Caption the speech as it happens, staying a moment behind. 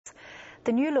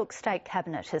The new look state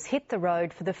cabinet has hit the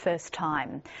road for the first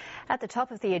time. At the top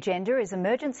of the agenda is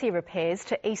emergency repairs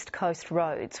to East Coast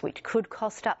roads, which could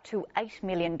cost up to $8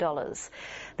 million.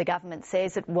 The government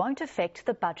says it won't affect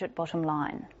the budget bottom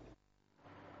line.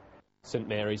 St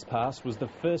Mary's Pass was the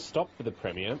first stop for the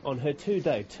Premier on her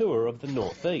two-day tour of the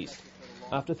North East.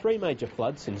 After 3 major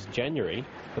floods since January,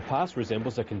 the pass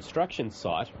resembles a construction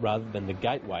site rather than the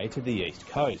gateway to the East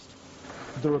Coast.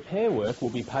 The repair work will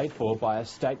be paid for by a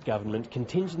state government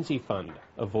contingency fund,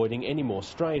 avoiding any more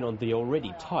strain on the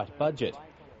already tight budget.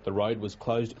 The road was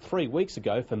closed 3 weeks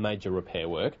ago for major repair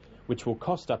work, which will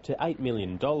cost up to $8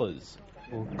 million.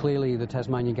 Well, clearly the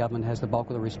Tasmanian government has the bulk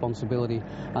of the responsibility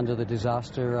under the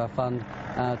disaster fund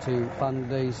to fund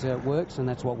these works, and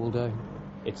that's what we'll do.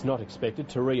 It's not expected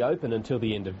to reopen until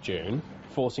the end of June,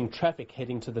 forcing traffic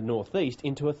heading to the northeast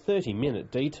into a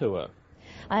 30-minute detour.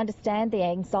 I understand the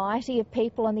anxiety of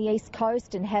people on the East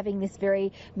Coast and having this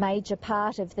very major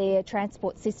part of their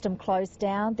transport system closed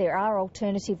down. There are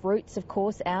alternative routes, of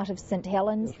course, out of St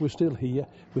Helens. We're still here,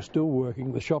 we're still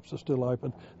working, the shops are still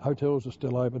open, hotels are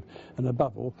still open, and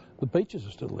above all, the beaches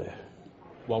are still there.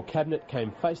 While Cabinet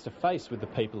came face-to-face with the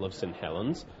people of St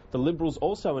Helens, the Liberals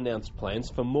also announced plans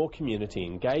for more community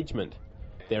engagement.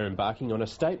 They're embarking on a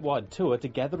statewide tour to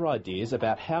gather ideas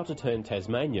about how to turn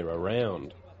Tasmania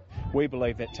around. We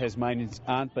believe that Tasmanians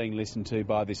aren't being listened to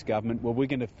by this government. Well, we're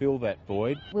going to fill that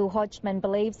void. Will Hodgman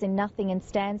believes in nothing and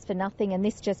stands for nothing, and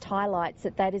this just highlights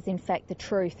that that is in fact the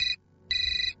truth.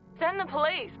 Send the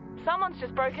police. Someone's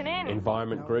just broken in.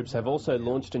 Environment groups have also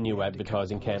launched a new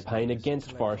advertising campaign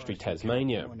against Forestry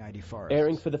Tasmania.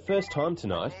 Airing for the first time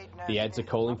tonight, the ads are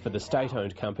calling for the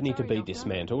state-owned company to be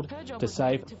dismantled to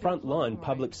save frontline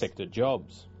public sector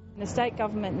jobs. The state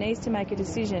government needs to make a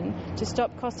decision to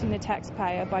stop costing the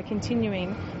taxpayer by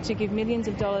continuing to give millions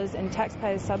of dollars in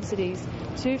taxpayer subsidies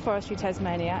to Forestry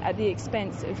Tasmania at the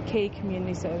expense of key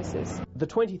community services. The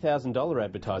 $20,000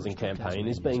 advertising campaign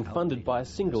is being funded by a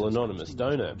single anonymous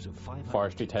donor.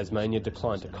 Forestry Tasmania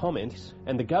declined to comment,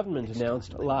 and the government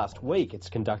announced last week it's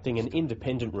conducting an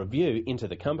independent review into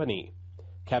the company.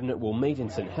 Cabinet will meet in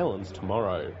St Helens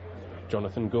tomorrow.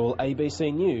 Jonathan Gould,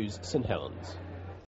 ABC News, St Helens.